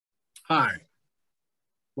Hi,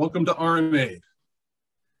 welcome to Armaid.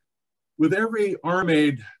 With every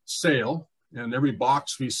Armaid sale and every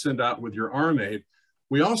box we send out with your Armaid,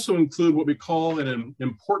 we also include what we call an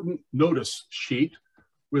important notice sheet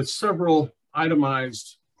with several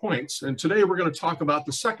itemized points. And today we're going to talk about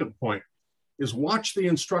the second point, is watch the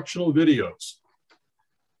instructional videos.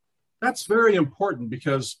 That's very important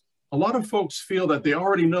because a lot of folks feel that they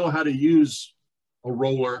already know how to use a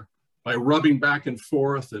roller by rubbing back and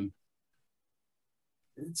forth, and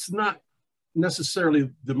it's not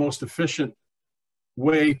necessarily the most efficient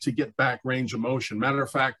way to get back range of motion. Matter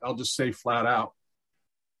of fact, I'll just say flat out,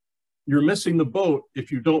 you're missing the boat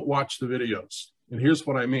if you don't watch the videos. And here's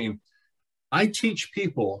what I mean. I teach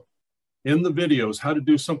people in the videos how to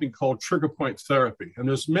do something called trigger point therapy. And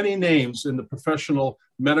there's many names in the professional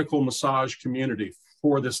medical massage community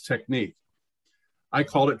for this technique. I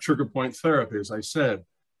call it trigger point therapy, as I said.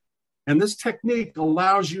 And this technique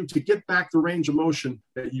allows you to get back the range of motion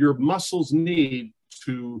that your muscles need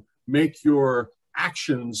to make your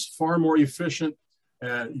actions far more efficient,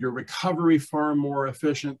 your recovery far more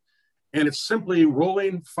efficient. And it's simply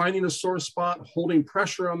rolling, finding a sore spot, holding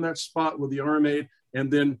pressure on that spot with the Armaid,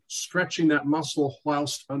 and then stretching that muscle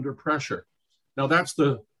whilst under pressure. Now that's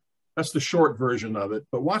the short version of it,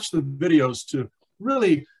 but watch the videos to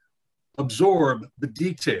really absorb the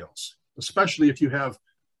details, especially if you have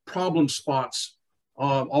problem spots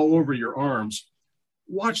all over your arms.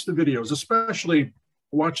 Watch the videos, especially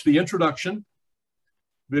watch the introduction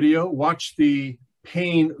video, watch the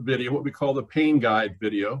pain video, what we call the pain guide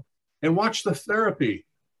video, and watch the therapy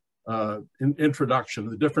introduction,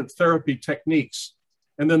 the different therapy techniques.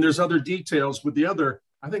 And then there's other details with the other,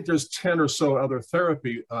 I think there's 10 or so other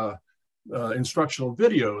therapy instructional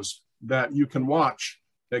videos that you can watch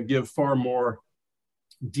that give far more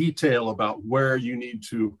detail about where you need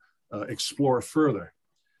to explore further.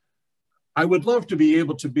 I would love to be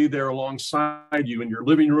able to be there alongside you in your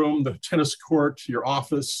living room, the tennis court, your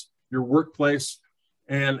office, your workplace,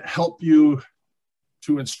 and help you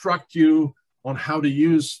to instruct you on how to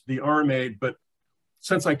use the Armaid. But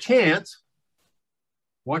since I can't,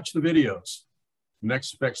 watch the videos.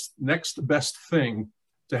 Next best thing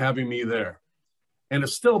to having me there. And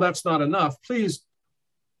if still that's not enough, please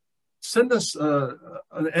send us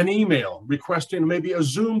an email requesting maybe a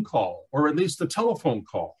Zoom call or at least a telephone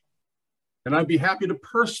call. And I'd be happy to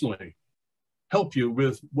personally help you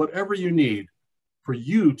with whatever you need for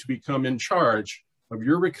you to become in charge of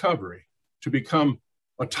your recovery, to become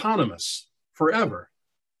autonomous forever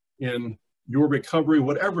in your recovery,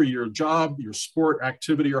 whatever your job, your sport,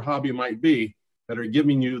 activity, or hobby might be that are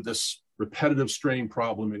giving you this repetitive strain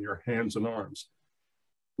problem in your hands and arms.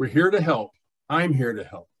 We're here to help. I'm here to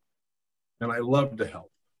help. And I love to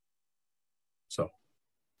help. So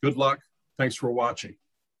good luck. Thanks for watching.